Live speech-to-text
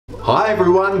Hi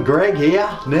everyone, Greg here.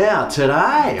 Now today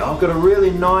I've got a really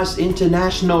nice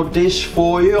international dish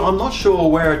for you. I'm not sure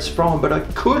where it's from, but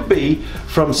it could be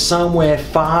from somewhere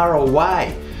far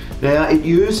away. Now it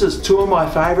uses two of my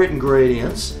favourite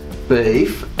ingredients,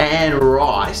 beef and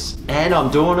rice, and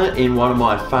I'm doing it in one of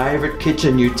my favourite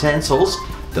kitchen utensils,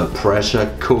 the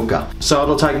pressure cooker. So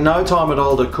it'll take no time at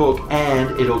all to cook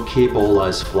and it'll keep all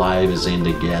those flavours in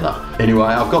together. Anyway,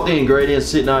 I've got the ingredients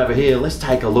sitting over here. Let's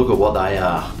take a look at what they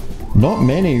are. Not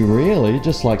many really,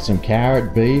 just like some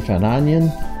carrot, beef, an onion,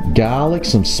 garlic,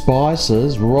 some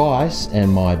spices, rice,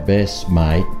 and my best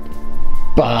mate,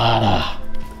 butter.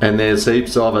 And there's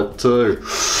heaps of it too.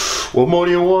 What more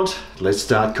do you want? Let's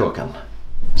start cooking.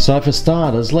 So for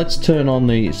starters, let's turn on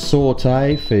the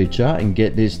saute feature and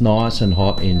get this nice and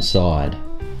hot inside.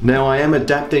 Now I am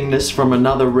adapting this from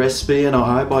another recipe and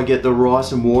I hope I get the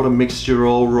rice and water mixture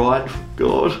all right.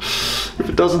 God, if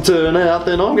it doesn't turn out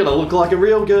then I'm gonna look like a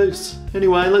real goose.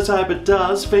 Anyway, let's hope it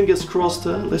does. Fingers crossed.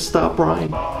 Let's start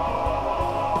praying.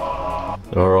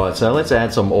 Alright, so let's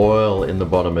add some oil in the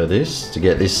bottom of this to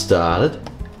get this started.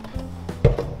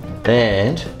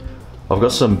 And I've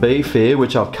got some beef here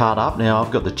which I've cut up. Now I've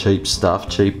got the cheap stuff,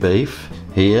 cheap beef.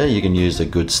 Here, you can use the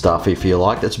good stuff if you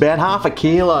like. It's about half a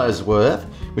kilo's worth,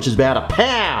 which is about a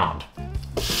pound.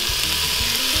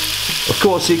 Of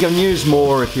course, you can use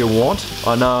more if you want.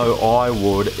 I know I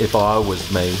would if I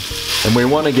was me. And we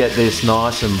want to get this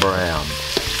nice and brown.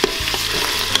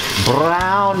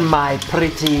 Brown, my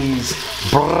pretties.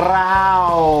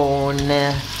 Brown.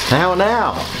 How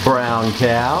now, brown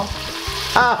cow?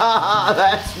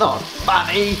 That's not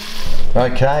funny.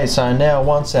 Okay, so now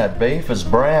once that beef is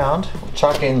browned, we'll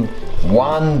chuck in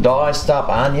one diced up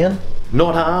onion.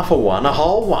 Not half a one, a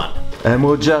whole one. And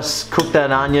we'll just cook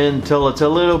that onion until it's a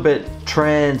little bit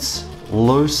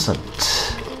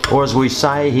translucent. Or as we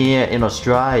say here in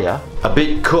Australia, a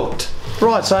bit cooked.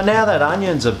 Right, so now that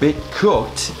onion's a bit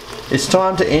cooked, it's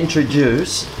time to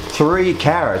introduce 3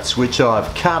 carrots which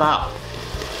I've cut up.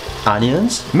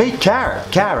 Onions, meat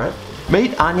carrot,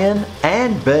 meat onion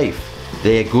and beef.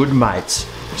 They're good mates,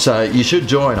 so you should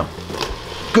join them.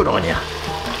 Good on ya.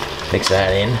 Mix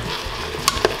that in.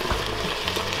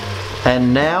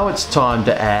 And now it's time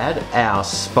to add our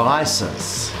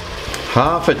spices.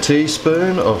 Half a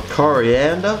teaspoon of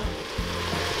coriander.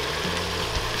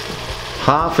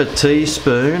 Half a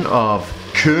teaspoon of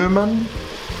cumin,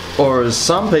 or as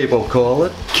some people call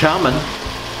it, cumin.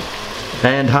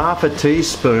 And half a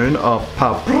teaspoon of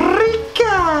paprika.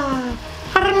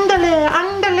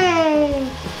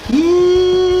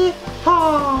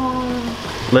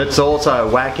 Let's also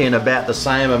whack in about the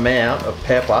same amount of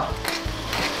pepper.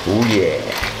 Oh yeah.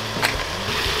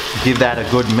 Give that a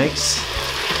good mix.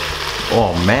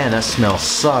 Oh man, that smells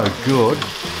so good.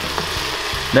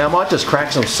 Now I might just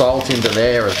crack some salt into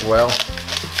there as well.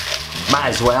 Might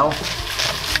as well.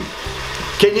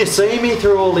 Can you see me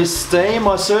through all this steam?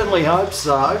 I certainly hope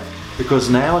so. Because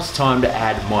now it's time to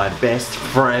add my best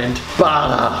friend,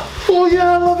 butter. Oh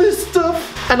yeah, I love this stuff.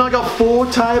 And I got 4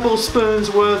 tablespoons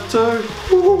worth too.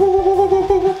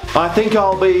 Ooh. I think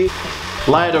I'll be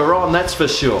later on, that's for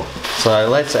sure. So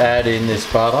let's add in this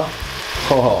butter.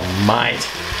 Oh mate,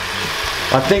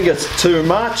 I think it's too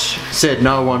much. Said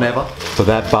no one ever. But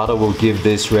that butter will give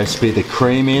this recipe the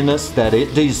creaminess that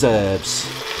it deserves.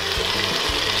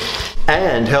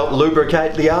 And help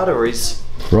lubricate the arteries.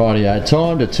 Rightio,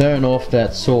 time to turn off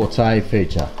that saute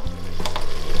feature.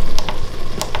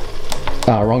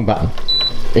 Oh, wrong button.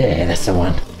 Yeah, that's the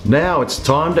one. Now it's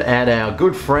time to add our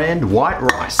good friend white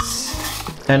rice.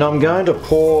 And I'm going to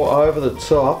pour over the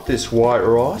top this white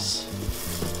rice.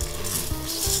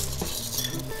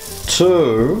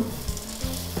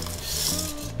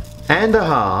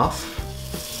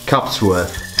 2.5 cups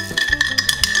worth.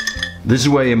 This is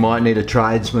where you might need a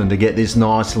tradesman to get this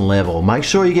nice and level. Make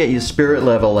sure you get your spirit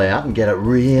level out and get it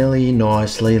really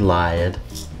nicely layered.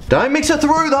 Don't mix it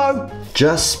through though.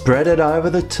 Just spread it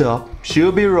over the top.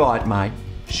 She'll be right, mate.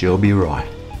 She'll be right.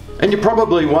 And you're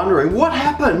probably wondering, what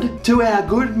happened to our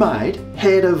good mate,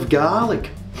 head of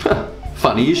garlic?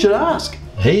 Funny you should ask.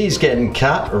 He's getting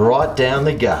cut right down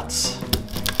the guts.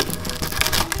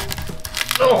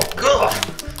 Oh, God.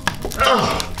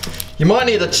 Oh, you might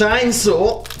need a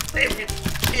chainsaw.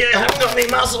 You haven't got any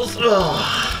muscles.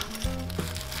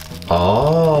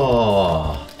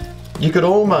 Oh, you could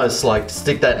almost like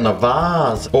stick that in a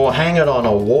vase or hang it on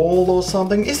a wall or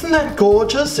something. Isn't that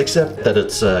gorgeous? Except that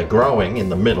it's growing in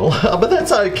the middle, but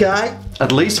that's okay.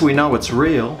 At least we know it's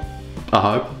real, I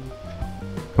hope.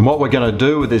 And what we're gonna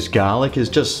do with this garlic is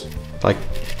just like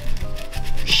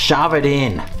shove it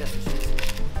in.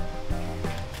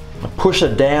 Push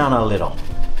it down a little.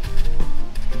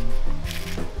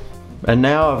 And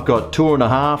now I've got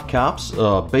 2.5 cups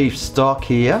of beef stock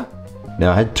here.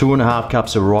 Now I had 2.5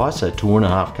 cups of rice, so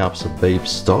 2.5 cups of beef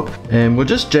stock. And we'll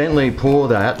just gently pour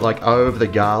that like over the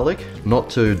garlic, not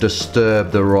to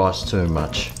disturb the rice too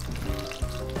much.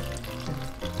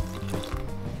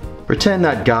 Pretend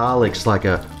that garlic's like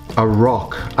a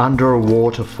rock under a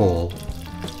waterfall.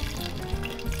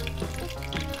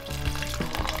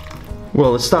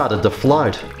 Well, it started to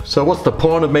float, so what's the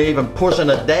point of me even pushing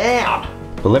it down?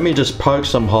 But let me just poke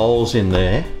some holes in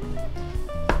there,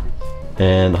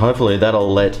 and hopefully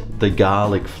that'll let the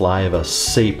garlic flavour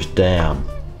seep down.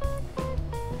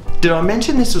 Did I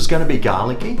mention this was going to be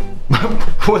garlicky?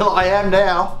 Well, I am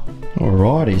now.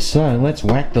 Alrighty, so let's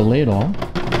whack the lid on.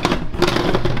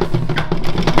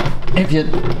 If you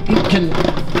can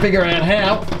figure out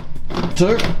how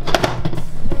to.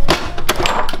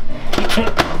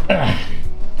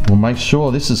 We'll make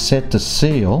sure this is set to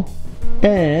seal.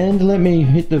 And let me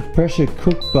hit the pressure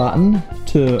cook button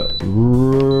to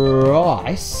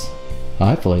rice.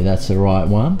 Hopefully that's the right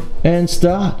one. And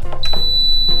start.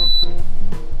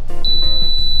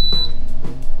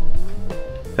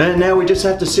 And now we just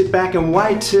have to sit back and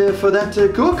wait for that to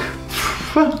cook.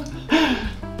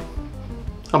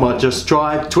 I might just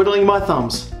try twiddling my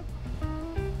thumbs.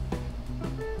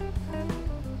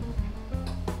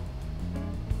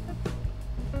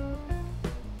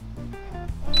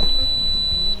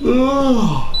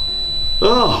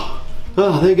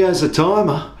 Oh, there goes the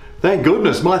timer. Thank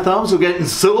goodness, my thumbs are getting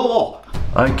sore.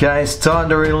 Okay, it's time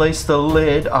to release the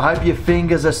lid. I hope your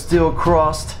fingers are still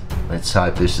crossed. Let's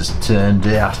hope this has turned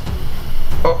out.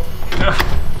 Oh,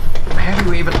 how do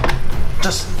you even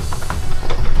just...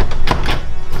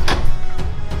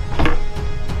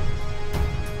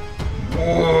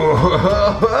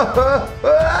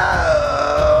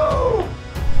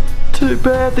 Too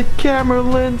bad the camera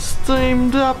lens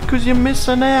steamed up because you're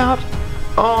missing out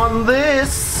on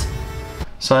this.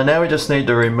 So now we just need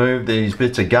to remove these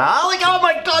bits of garlic. Oh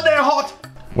my god, they're hot!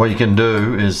 What you can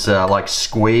do is like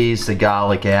squeeze the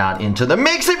garlic out into the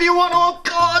mix if you want. Oh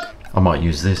god! I might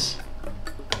use this.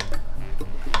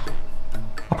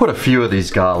 I'll put a few of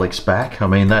these garlics back. I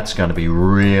mean, that's going to be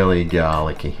really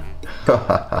garlicky.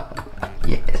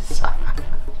 Yes.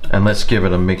 And let's give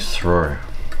it a mix through.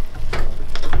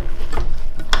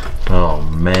 Oh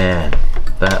man,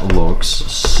 that looks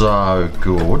so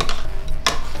good.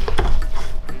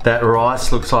 That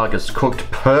rice looks like it's cooked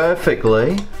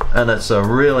perfectly, and it's a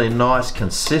really nice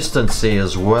consistency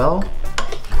as well.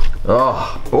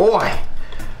 Oh boy.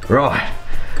 Right,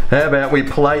 how about we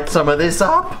plate some of this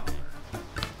up?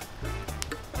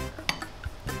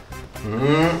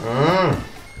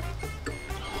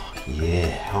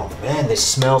 Yeah, oh man, this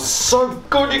smells so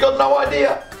good, you got no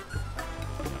idea.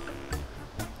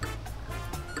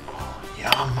 Oh,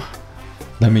 yum.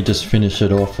 Let me just finish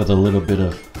it off with a little bit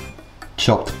of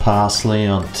chopped parsley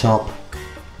on top.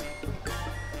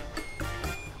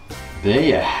 There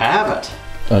you have it.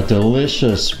 A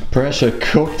delicious pressure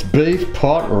cooked beef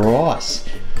pot rice.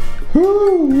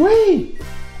 Woo-wee!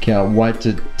 Can't wait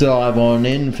to dive on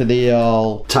in for the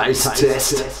old Taste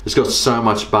test. It's got so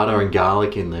much butter and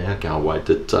garlic in there. I can't wait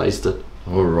to taste it.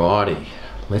 Alrighty,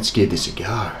 let's give this a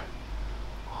go.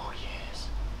 Oh yes.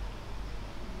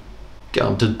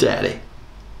 Come to daddy.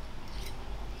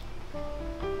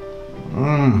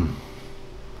 Mmm.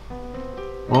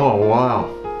 Oh wow.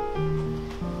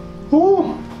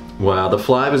 Ooh. Wow, the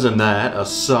flavours in that are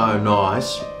so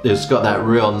nice. It's got that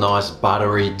real nice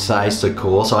buttery taste, of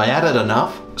course. I added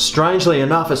enough. Strangely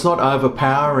enough, it's not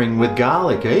overpowering with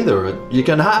garlic either. You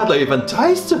can hardly even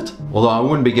taste it. Although I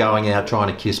wouldn't be going out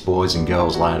trying to kiss boys and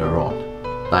girls later on.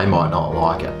 They might not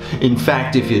like it. In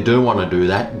fact, if you do want to do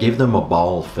that, give them a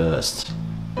bowl first.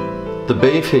 The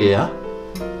beef here,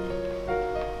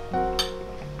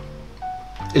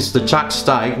 it's the chuck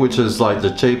steak, which is like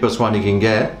the cheapest one you can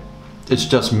get. It's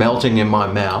just melting in my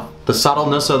mouth. The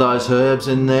subtleness of those herbs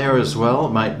in there as well,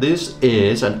 mate, this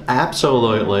is an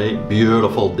absolutely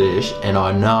beautiful dish, and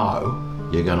I know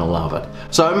you're gonna love it.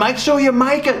 So make sure you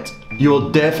make it. You'll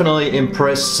definitely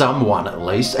impress someone at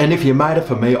least, and if you made it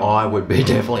for me, I would be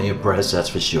definitely impressed, that's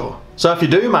for sure. So if you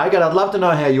do make it, I'd love to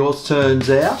know how yours turns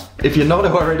out. If you're not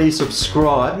already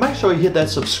subscribed, make sure you hit that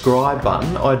subscribe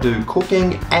button. I do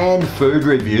cooking and food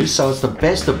reviews, so it's the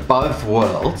best of both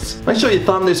worlds. Make sure you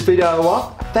thumb this video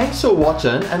up. Thanks for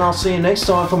watching, and I'll see you next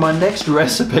time for my next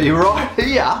recipe right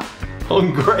here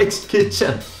on Greg's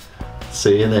Kitchen.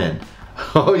 See you then.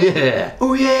 Oh yeah.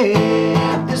 Oh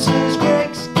yeah. This is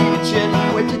Greg's Kitchen,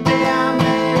 where today I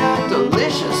made a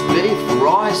delicious beef,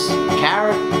 rice,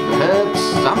 carrot, herbs,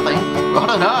 something. I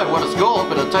don't know what it's called,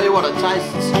 but I'll tell you what, it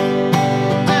tastes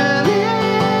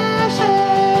delicious.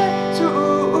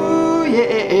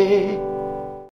 yeah.